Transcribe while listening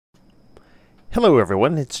Hello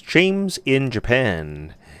everyone, it's James in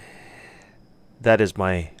Japan. That is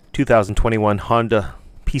my 2021 Honda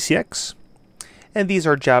PCX, and these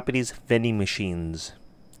are Japanese vending machines.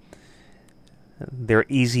 They're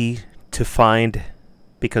easy to find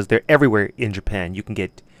because they're everywhere in Japan. You can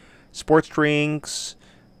get sports drinks,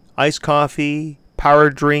 iced coffee, power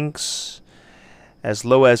drinks, as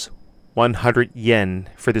low as 100 yen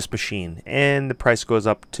for this machine, and the price goes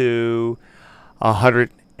up to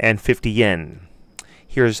 150 yen.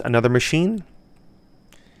 Here's another machine.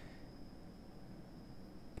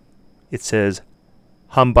 It says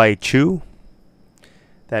Hanbai Chu.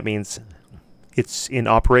 That means it's in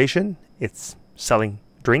operation. It's selling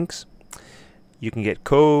drinks. You can get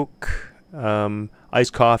Coke,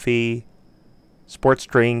 iced coffee, sports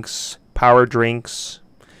drinks, power drinks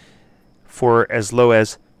for as low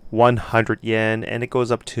as 100 yen, and it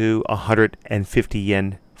goes up to 150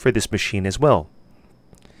 yen for this machine as well.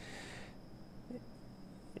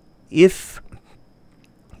 If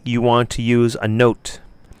you want to use a note,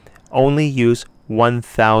 only use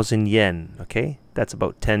 1,000 yen, okay? That's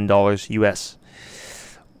about $10 US.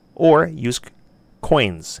 Or use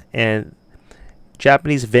coins. And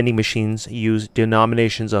Japanese vending machines use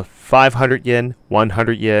denominations of 500 yen,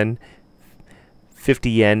 100 yen, 50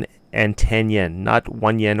 yen, and 10 yen, not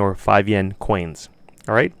 1 yen or 5 yen coins.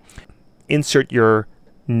 All right? Insert your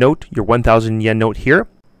note, your 1,000 yen note here.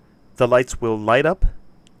 The lights will light up,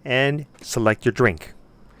 and select your drink.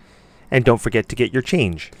 And don't forget to get your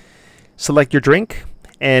change. Select your drink,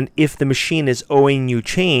 and if the machine is owing you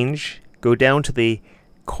change, go down to the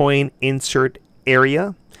coin insert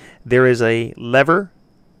area. There is a lever.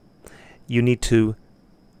 You need to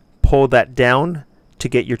pull that down to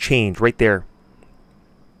get your change right there.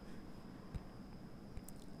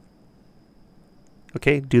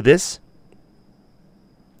 Okay, do this,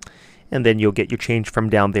 and then you'll get your change from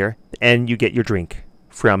down there, and you get your drink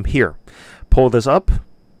from here. Pull this up,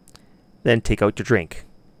 then take out your drink.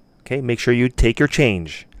 Okay, make sure you take your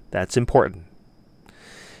change. That's important.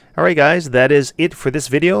 Alright guys, that is it for this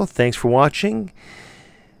video. Thanks for watching.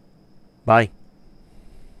 Bye.